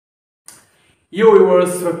Yo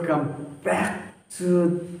viewers, welcome back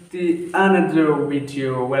to the another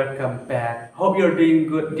video. Welcome back. Hope you're doing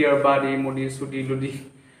good, dear body, moody, sudi, ludi.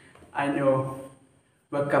 I know.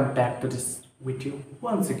 Welcome back to this video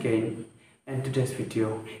once again. And today's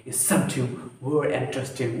video is something very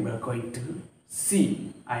interesting we're going to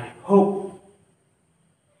see. I hope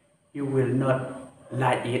you will not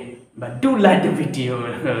like it, but do like the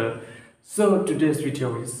video. So today's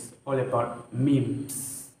video is all about memes.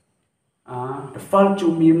 The false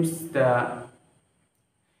memes, the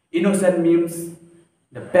innocent memes,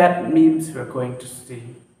 the bad memes we're going to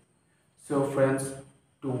see. So friends,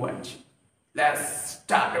 do watch. Let's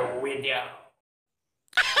start the video.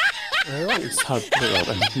 It's hard to out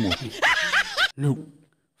and movie. Look,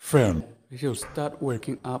 friend, we should start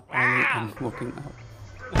waking up early and working out.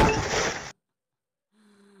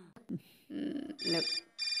 Look,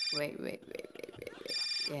 wait.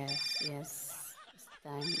 Yes.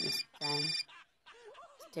 It's time.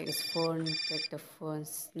 Take his phone, take the phone,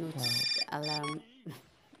 snooze the alarm.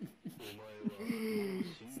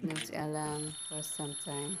 Snooze the alarm for some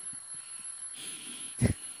time.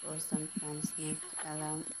 Snooze the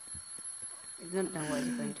alarm. I don't know what's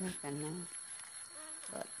going to happen now.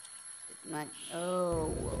 But it might.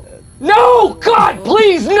 Oh. No! God,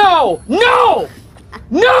 please, no! No!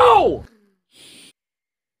 No!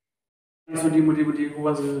 So who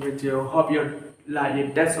was this video? Hope you like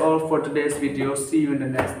it. That's all for today's video. See you in the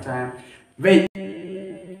next time. Wait.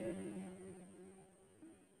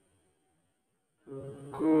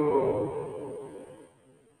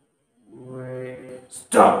 Wait.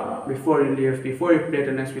 Stop before you leave. Before you play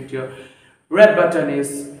the next video. Red button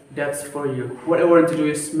is that's for you. What I want to do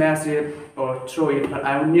is smash it or throw it, but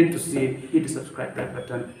I need to see it. Hit the subscribe red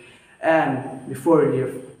button. And before you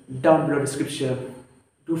leave, down below description,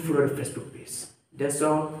 do follow the Facebook page. That's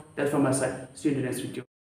all. That's from my side. See you in the next video.